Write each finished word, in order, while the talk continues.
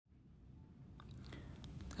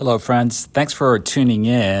Hello, friends. Thanks for tuning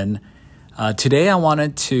in. Today, I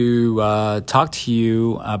wanted to talk to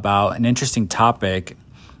you about an interesting topic,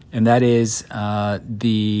 and that is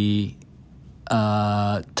the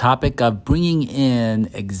topic of bringing in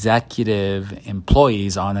executive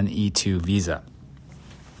employees on an E-2 visa.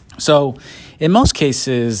 So, in most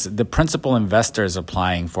cases, the principal investor is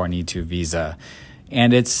applying for an E-2 visa.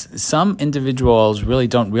 And some individuals really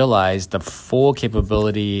don't realize the full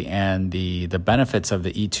capability and the benefits of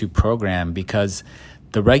the E-2 program because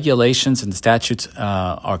the regulations and statutes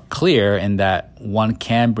are clear in that one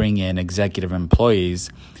can bring in executive employees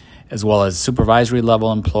as well as supervisory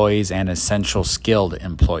level employees and essential skilled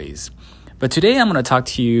employees. But today I'm going to talk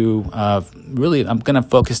to you, I'm going to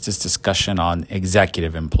focus this discussion on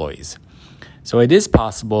executive employees. So it is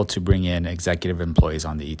possible to bring in executive employees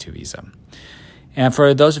on the E-2 visa. And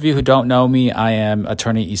for those of you who don't know me, I am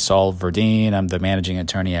Attorney Verdin. I'm the managing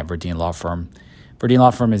attorney at Verdin Law Firm. Verdin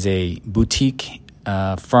Law Firm is a boutique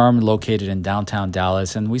firm located in downtown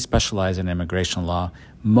Dallas, and we specialize in immigration law.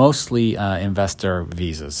 Mostly investor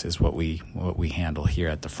visas is what we handle here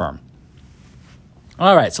at the firm.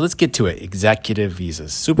 All right, so let's get to it. Executive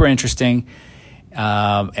visas, super interesting,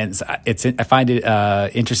 and I find it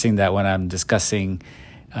interesting that when I'm discussing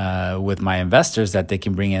with my investors that they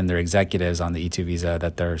can bring in their executives on the E-2 visa,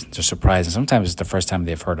 that they're surprised. And sometimes it's the first time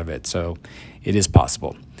they've heard of it. So it is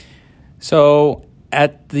possible. So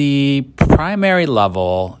at the primary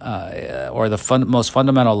level or the most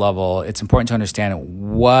fundamental level, it's important to understand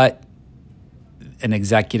what an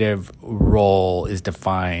executive role is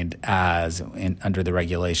defined as under the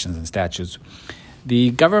regulations and statutes.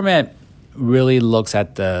 The government really looks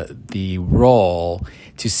at the role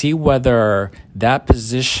to see whether that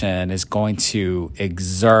position is going to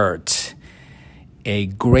exert a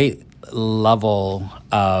great level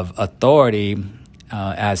of authority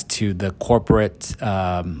as to the corporate,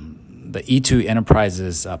 the E-2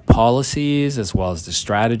 enterprise's policies, as well as the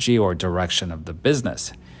strategy or direction of the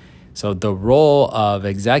business. So the role of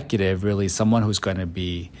executive really is someone who's going to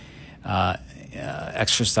be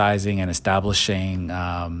exercising and establishing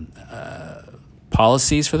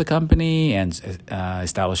policies for the company and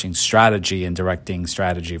establishing strategy and directing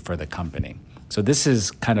strategy for the company. So this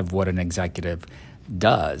is kind of what an executive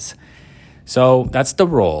does. So that's the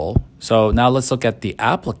role. So now let's look at the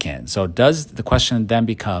applicant. So the question then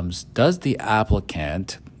becomes, does the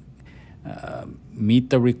applicant meet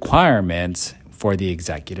the requirements for the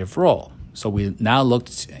executive role? So we now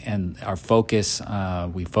looked and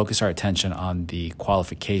we focus our attention on the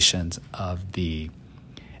qualifications of the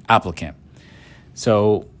applicant.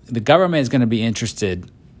 So the government is going to be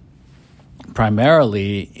interested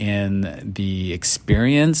primarily in the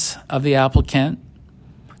experience of the applicant.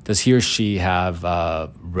 Does he or she have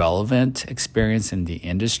relevant experience in the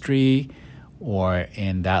industry or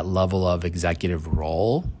in that level of executive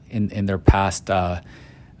role in their past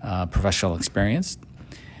professional experience?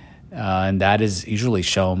 And that is usually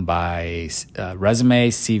shown by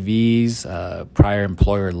resumes, CVs, prior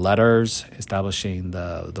employer letters, establishing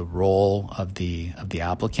the role of the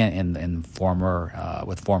applicant in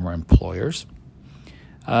with former employers.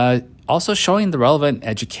 Also showing the relevant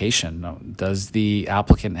education. Does the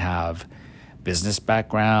applicant have business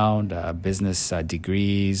background, business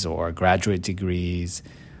degrees, or graduate degrees?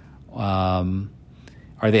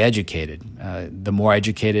 Are they educated? The more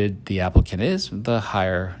educated the applicant is, the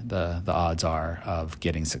higher the odds are of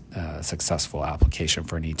getting a successful application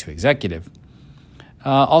for an E-2 executive.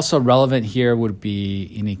 Also relevant here would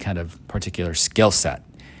be any kind of particular skill set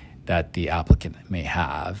that the applicant may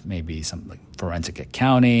have, maybe something like forensic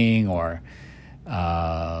accounting or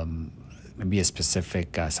maybe a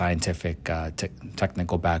specific scientific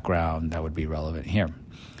technical background that would be relevant here.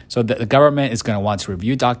 So the government is going to want to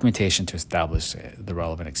review documentation to establish the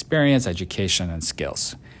relevant experience, education, and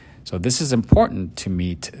skills. So this is important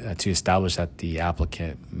to establish that the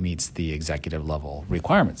applicant meets the executive level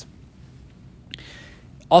requirements.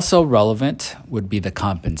 Also relevant would be the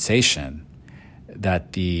compensation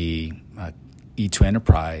that the E-2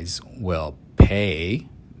 enterprise will pay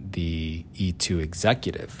the E-2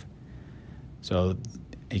 executive. So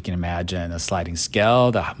you can imagine a sliding scale.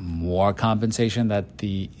 The more compensation that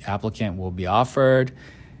the applicant will be offered,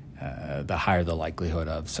 the higher the likelihood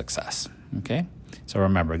of success. Okay? So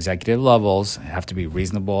remember, executive levels have to be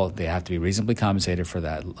reasonable. They have to be reasonably compensated for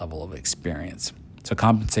that level of experience. So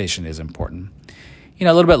compensation is important.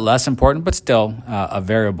 A little bit less important, but still a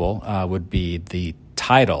variable would be the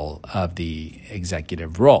title of the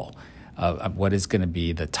executive role. What is going to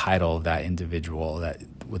be the title of that individual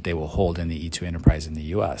what they will hold in the E-2 enterprise in the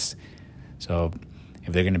U.S. So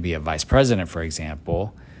if they're going to be a vice president, for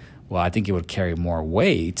example, Well, I think it would carry more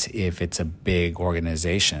weight if it's a big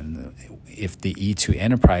organization. If the E-2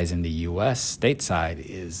 enterprise in the U.S. stateside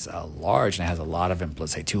is large and has a lot of,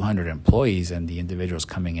 let's say, 200 employees, and the individual's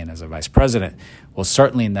coming in as a vice president, well,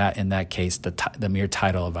 certainly in that case, the mere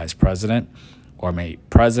title of vice president or maybe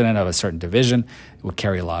president of a certain division would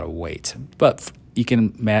carry a lot of weight. But you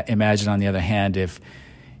can imagine, on the other hand, if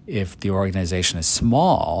the organization is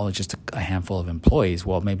small, just a handful of employees,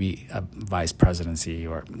 well, maybe a vice presidency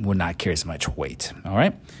would not carry so much weight. All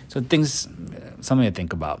right, so something to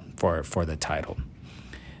think about for the title.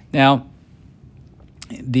 Now,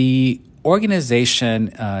 the organization,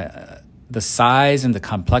 the size and the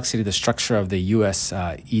complexity, the structure of the U.S.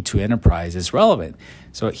 E-2 enterprise is relevant.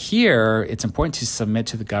 So here, it's important to submit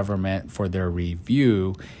to the government for their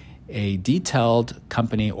review a detailed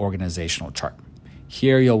company organizational chart.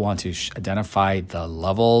 Here, you'll want to identify the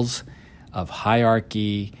levels of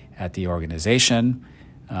hierarchy at the organization,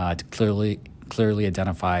 to clearly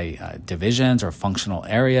identify divisions or functional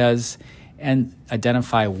areas, and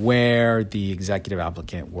identify where the executive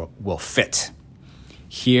applicant will fit.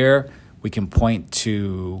 Here, we can point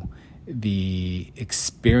to the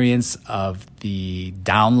experience of the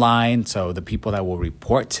downline, so the people that will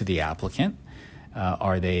report to the applicant.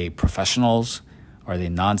 Are they professionals? Are they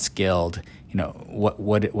non-skilled?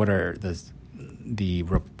 What are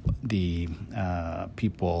the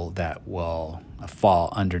people that will fall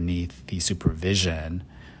underneath the supervision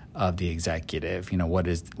of the executive?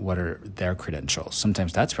 What are their credentials?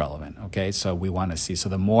 Sometimes that's relevant. Okay, so we want to see. So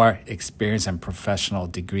the more experienced and professional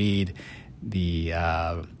degreed the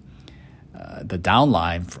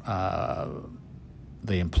downline,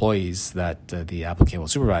 the employees that the applicant will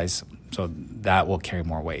supervise, so that will carry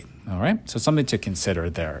more weight. All right, so something to consider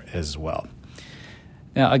there as well.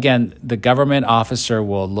 Now, again, the government officer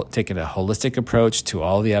will take a holistic approach to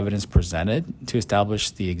all the evidence presented to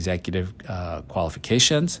establish the executive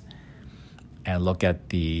qualifications and look at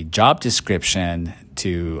the job description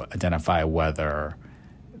to identify whether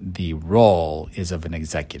the role is of an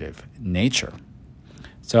executive nature.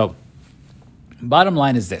 So, bottom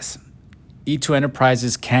line is this. E-2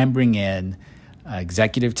 enterprises can bring in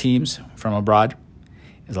executive teams from abroad,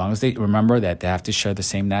 as long as they remember that they have to share the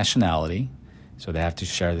same nationality. So they have to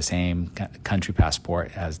share the same country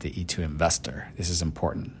passport as the E-2 investor. This is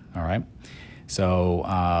important, all right?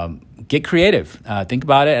 So get creative. Think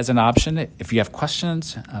about it as an option. If you have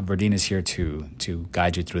questions, Verdin is here to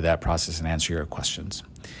guide you through that process and answer your questions.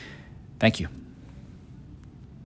 Thank you.